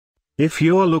If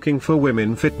you're looking for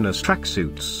women fitness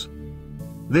tracksuits,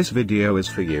 this video is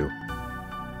for you.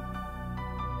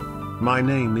 My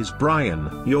name is Brian,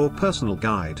 your personal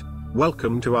guide.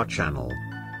 Welcome to our channel.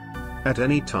 At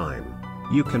any time,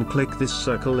 you can click this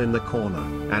circle in the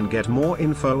corner and get more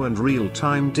info and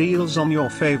real-time deals on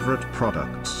your favorite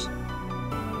products.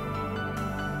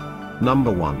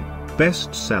 Number 1,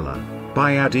 Bestseller,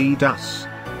 by Adidas.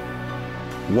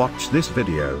 Watch this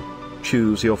video.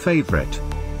 Choose your favorite.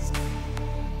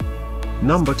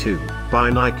 Number 2,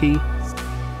 by Nike.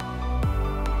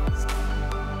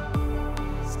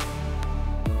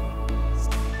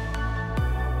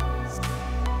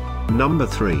 Number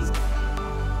 3.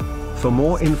 For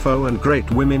more info and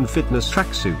great women fitness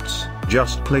tracksuits,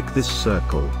 just click this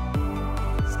circle.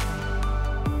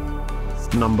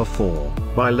 Number 4,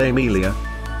 by Laemilia.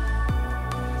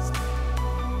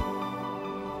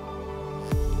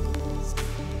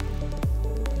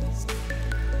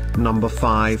 Number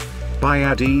 5, by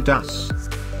Adidas.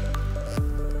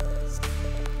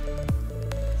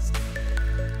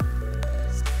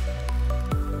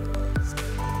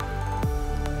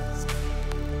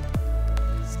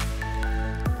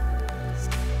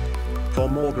 For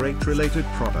more great related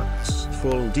products,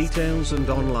 full details and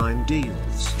online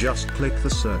deals, just click the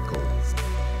circle.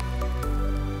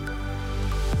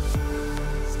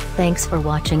 Thanks for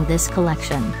watching this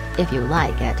collection. If you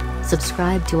like it,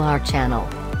 subscribe to our channel.